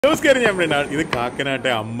നമസ്കാരം, ഞാൻ മൃണാൾ. ഇത്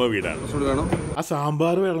കാക്കനാട്ടെ അമ്മ വീടാണ്. ആ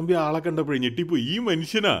സാമ്പാർ വിളമ്പി ആളെ കണ്ടപ്പോഴേ ഞെട്ടിപ്പോ. ഈ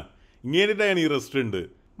മനുഷ്യനാ ഇങ്ങനെയായിട്ടാണ് ഈ റെസ്റ്റോറന്റ്.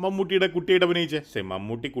 മമ്മൂട്ടിയുടെ കുട്ടിയായിട്ട് അഭിനയിച്ചേ.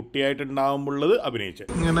 മമ്മൂട്ടി കുട്ടിയായിട്ടുണ്ടാവുമ്പോഴത് അഭിനയിച്ചേ.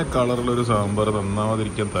 ഇങ്ങനെ കളറിലൊരു സാമ്പാർ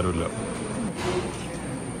നന്നാവാതിരിക്കാൻ തരില്ല.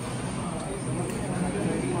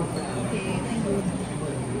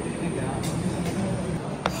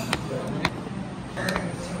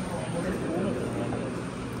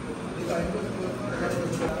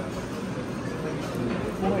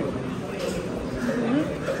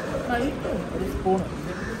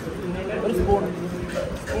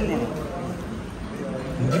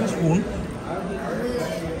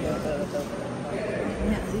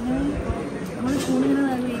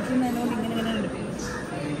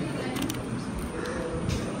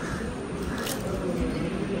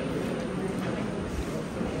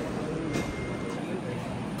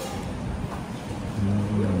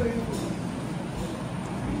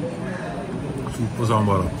 സൂപ്പർ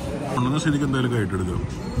സാമ്പാറാണ്. ഉണ്ടെന്ന ശരിക്കും എന്തായാലും കയറ്റെടുക്കാം.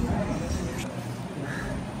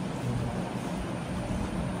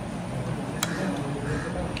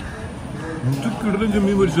 കിടലും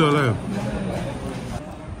ചെമ്മീൻ പൊരിച്ചതല്ലേ?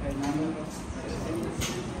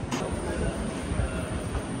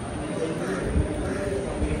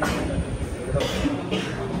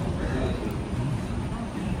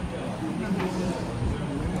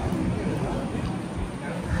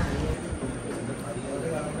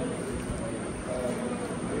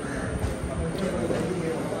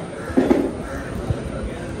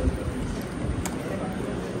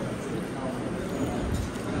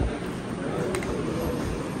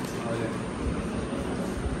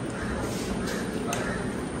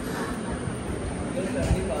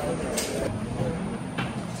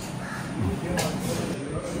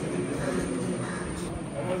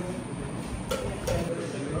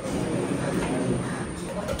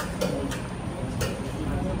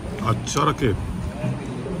 അച്ചാറൊക്കെ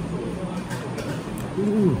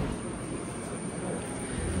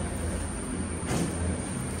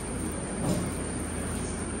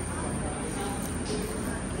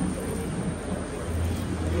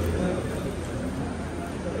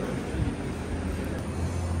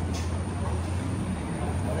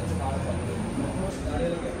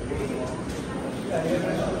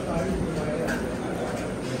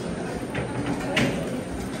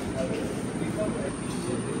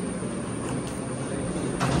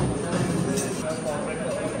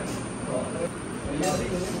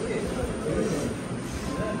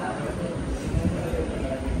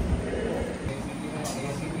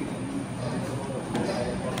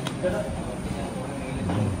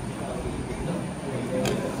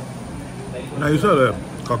നൈസല്ലേ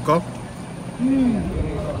കക്ക.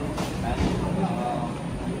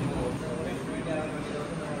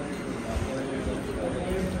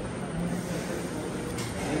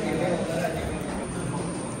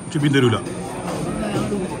 ചിപ്പിൻ തരൂല.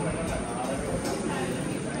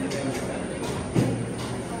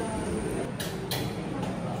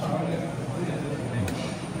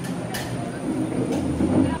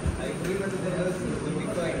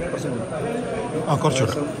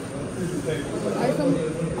 കുറച്ചുകൂടെ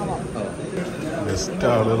ബെസ്റ്റ്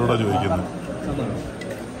ആളുകളോടാ ചോദിക്കുന്നത്.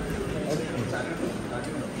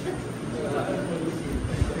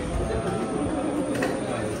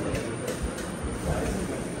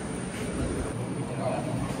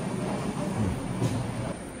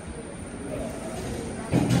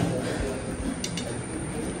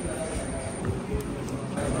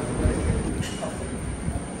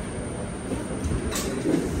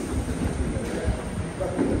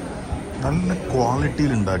 നല്ല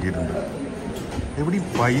ക്വാളിറ്റിയിൽ ഉണ്ടാക്കിയിട്ടുണ്ട്. എവിടെയും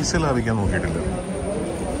പൈസ ലാഭിക്കാൻ നോക്കിയിട്ടില്ല.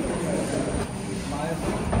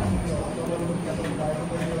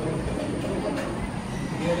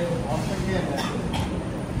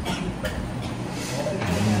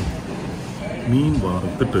 മീൻ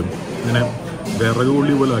വറുത്തിട്ട് ഇങ്ങനെ വിറക്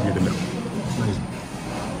കൊള്ളി പോലെ ആക്കിയിട്ടില്ല.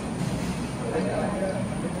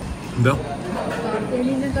 എന്താ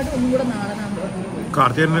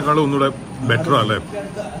കാർത്തികേയനേക്കാളും ഒന്നുകൂടെ ബെറ്ററാ അല്ലേ?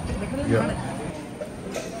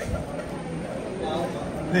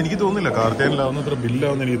 എനിക്ക് തോന്നുന്നില്ല കാർത്തികേയനിലാവുന്ന അത്ര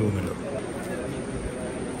ബില്ലാവുന്ന എനിക്ക് തോന്നുന്നില്ല.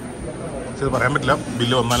 പക്ഷെ അത് പറയാൻ പറ്റില്ല.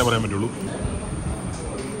 ബില്ല് വന്നാലേ പറയാൻ പറ്റുള്ളൂ.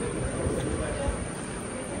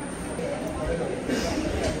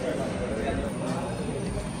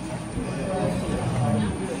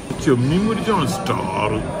 ചെമ്മീൻ പൊരിച്ചാണ്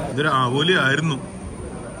സ്റ്റാർ. ഇതൊരു ആവോലി ആയിരുന്നു.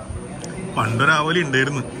 പണ്ടൊരു ആവോലി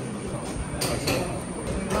ഉണ്ടായിരുന്നു.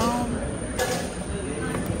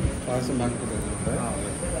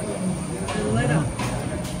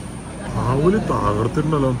 ആവോലി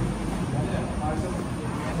തകർത്തിട്ടുണ്ടല്ലോ.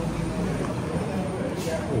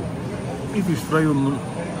 ഈ ഫിഷ് ഫ്രൈ ഒന്നും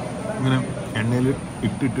ഇങ്ങനെ എണ്ണയിൽ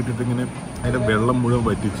ഇട്ടിട്ടിട്ടിട്ട് ഇങ്ങനെ അതിൻ്റെ വെള്ളം മുഴുവൻ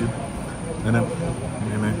വറ്റിച്ച് അങ്ങനെ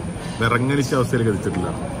ഇങ്ങനെ വിറങ്ങലിച്ച അവസ്ഥയിലേക്ക് എത്തിച്ചിട്ടില്ല.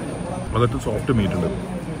 അതൊക്കെ സോഫ്റ്റ് മീറ്റ് ഉണ്ട്.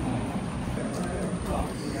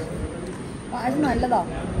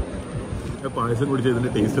 പായസം കുടിച്ച്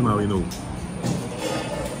ഇതിൻ്റെ ടേസ്റ്റ് നാവി നോക്കും.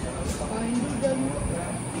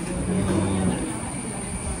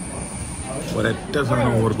 ഒരൊറ്റ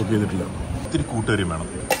സാധനം ഓവർ കുക്ക് ചെയ്തിട്ടില്ല. ഇത്തിരി കൂട്ടുകറിയും വേണം.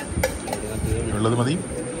 ഉള്ളത് മതി,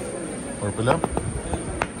 കുഴപ്പമില്ല.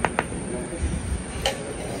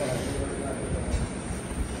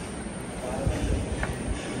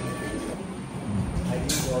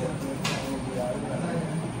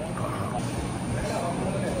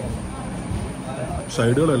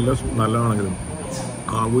 സൈഡുകളെല്ലാം നല്ലതാണെങ്കിലും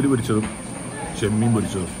ആവൂലി പൊരിച്ചതും ചെമ്മീൻ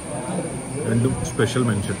പൊരിച്ചതും രണ്ടും സ്പെഷ്യൽ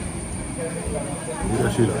മെൻഷൻ. ഒരു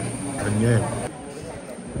രക്ഷയില്ല, അന്യായം.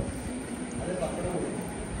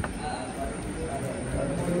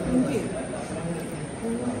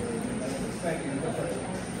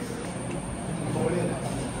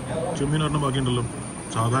 ചെമ്മീൻ ഒരെണ്ണം ബാക്കിയുണ്ടല്ലോ.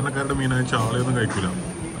 സാധാരണക്കാരുടെ മീനായ ചാളയൊന്നും കഴിക്കില്ല.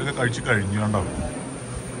 ഇതൊക്കെ കഴിച്ച് കഴിഞ്ഞാണ്ടാവും.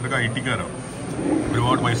 ഇതൊക്കെ ഐറ്റിക്കാരാണ്,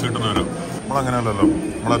 ഒരുപാട് പൈസ കിട്ടുന്നവരാണ്. നമ്മളങ്ങനെയല്ലല്ലോ,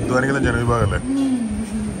 നമ്മൾ അധ്വാനിക്കുന്ന ജനവിഭാഗമല്ലേ.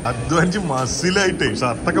 അധ്വാനിച്ച് മസിലായിട്ടേ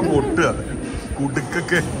ഷർട്ടൊക്കെ പൊട്ടുക,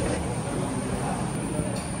 കുടുക്കൊക്കെ.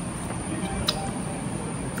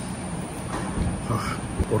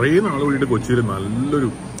 കുറേ നാൾ കൂടിയിട്ട് കൊച്ചിയിൽ നല്ലൊരു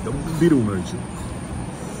ഗംഭീര ഊണ് കഴിച്ചു.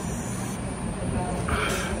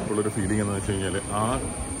 ഉള്ളൊരു ഫീലിംഗ് എന്താണെന്ന് വെച്ച് കഴിഞ്ഞാൽ ആ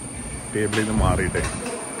ടേബിളിൽ നിന്ന് മാറിയിട്ടേ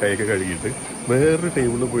കൈയൊക്കെ കഴുകിയിട്ട് വേറൊരു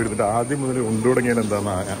ടേബിളിൽ പോയിരുന്നിട്ട് ആദ്യം മുതൽ ഉണ്ടു തുടങ്ങിയാൽ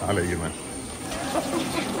എന്താണെന്ന് ആലോചിക്കുന്നത്.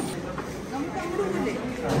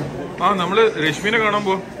 നമ്മള് രശ്മിനെ കാണാൻ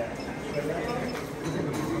പോവാ.